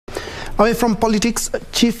Away from politics,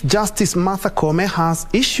 Chief Justice Martha Koome has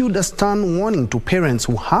issued a stern warning to parents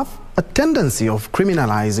who have a tendency of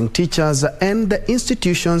criminalizing teachers and the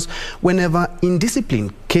institutions whenever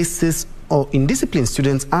indisciplined cases or indisciplined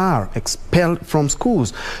students are expelled from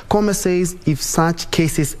schools. Koome says if such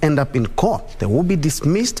cases end up in court, they will be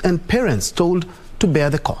dismissed and parents told to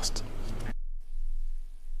bear the cost.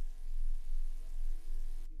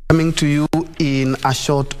 Coming to you in a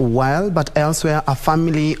short while, but elsewhere, a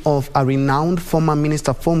family of a renowned former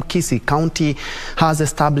minister from Kisii County has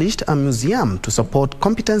established a museum to support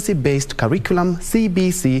competency-based curriculum,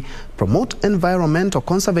 CBC, promote environmental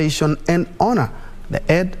conservation and honor the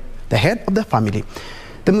head of the family.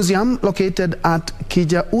 The museum, located at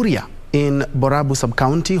Kijauria in Borabu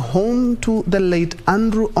sub-county, home to the late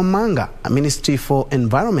Andrew Omanga, a Ministry for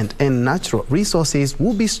Environment and Natural Resources,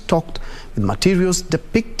 will be stocked with materials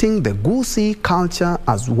depicting the Kisii culture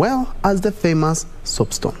as well as the famous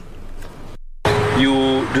soapstone.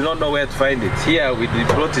 You do not know where to find it. Here we have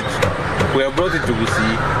brought it to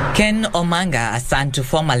Kisii. Ken Omanga, a son to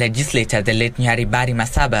former legislator the late Nyaribari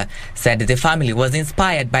Masaba, said the family was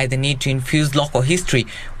inspired by the need to infuse local history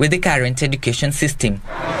with the current education system.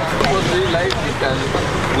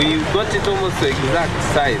 We got it almost the exact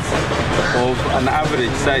size of an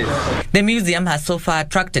average size. The museum has so far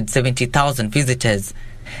attracted 70,000 visitors.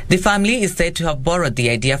 The family is said to have borrowed the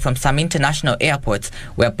idea from some international airports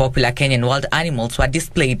where popular Kenyan wild animals were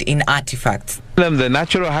displayed in artifacts. The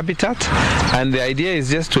natural habitat, and the idea is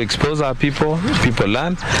just to expose our people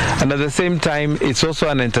learn, and at the same time it's also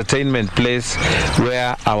an entertainment place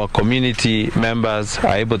where our community members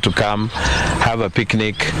are able to come, have a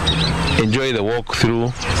picnic, enjoy the walk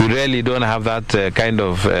through. We really don't have that kind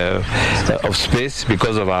of space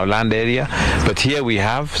because of our land area, but here we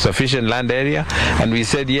have sufficient land area, and we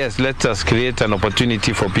said yes, let us create an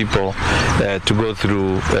opportunity for people to go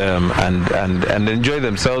through and enjoy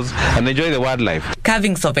themselves and enjoy the wildlife.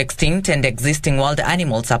 Carvings of extinct and existing wild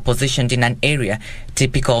animals are positioned in an area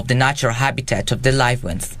typical of the natural habitat of the live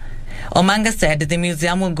ones. Omanga said the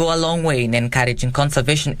museum will go a long way in encouraging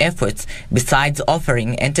conservation efforts besides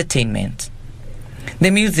offering entertainment. The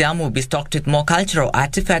museum will be stocked with more cultural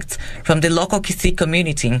artifacts from the local Kisii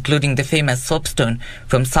community, including the famous soapstone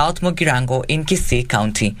from South Mugirango in Kisii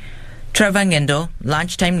County. Trevor Ngendo,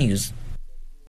 Lunchtime News.